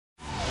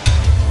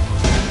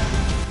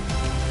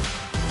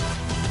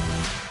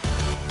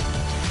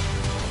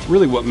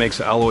Really what makes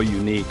Alloy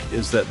unique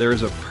is that there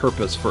is a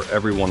purpose for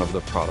every one of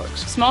the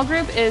products. Small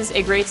group is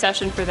a great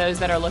session for those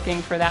that are looking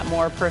for that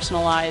more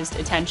personalized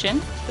attention.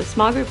 The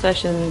small group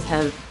sessions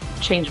have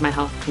changed my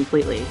health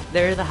completely.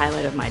 They're the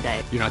highlight of my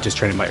day. You're not just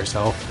training by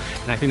yourself,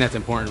 and I think that's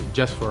important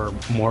just for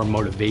more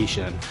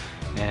motivation.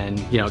 And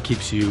it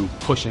keeps you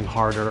pushing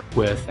harder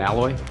with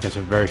Alloy. It's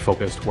a very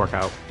focused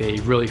workout. They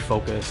really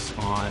focus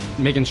on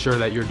making sure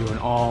that you're doing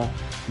all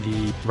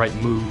the right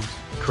moves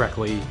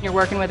correctly. You're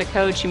working with a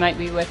coach, you might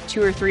be with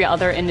 2 or 3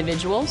 other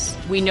individuals.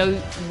 We know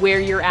where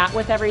you're at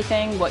with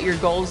everything, what your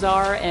goals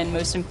are, and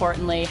most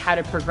importantly, how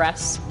to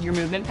progress your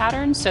movement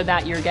patterns so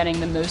that you're getting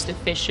the most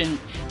efficient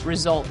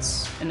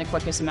results in the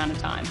quickest amount of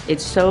time.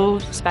 It's so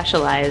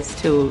specialized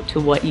to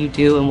what you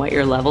do and what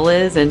your level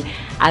is, and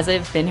as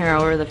I've been here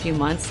over the few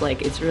months,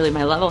 it's really,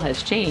 my level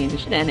has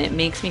changed, and it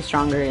makes me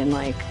stronger in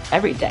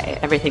every day,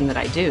 everything that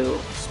I do.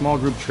 Small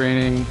group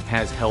training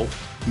has helped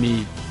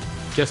me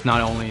just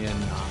not only in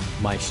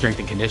my strength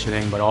and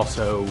conditioning, but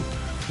also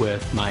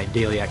with my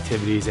daily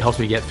activities. It helps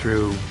me get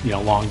through,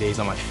 long days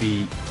on my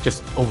feet,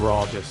 just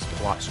overall just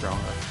a lot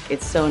stronger.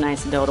 It's so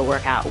nice to be able to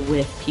work out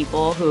with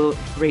people who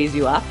raise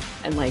you up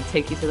and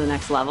take you to the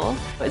next level.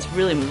 It's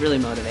really, really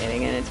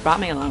motivating, and it's brought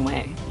me a long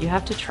way. You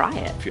have to try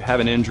it. If you have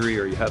an injury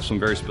or you have some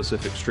very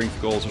specific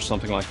strength goals or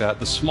something like that,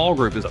 the small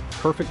group is a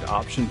perfect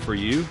option for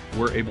you.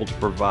 We're able to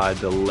provide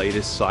the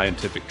latest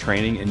scientific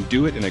training and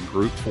do it in a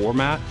group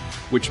format,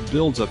 which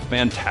builds a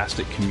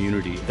fantastic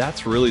community.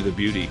 That's really the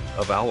beauty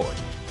of Alloy.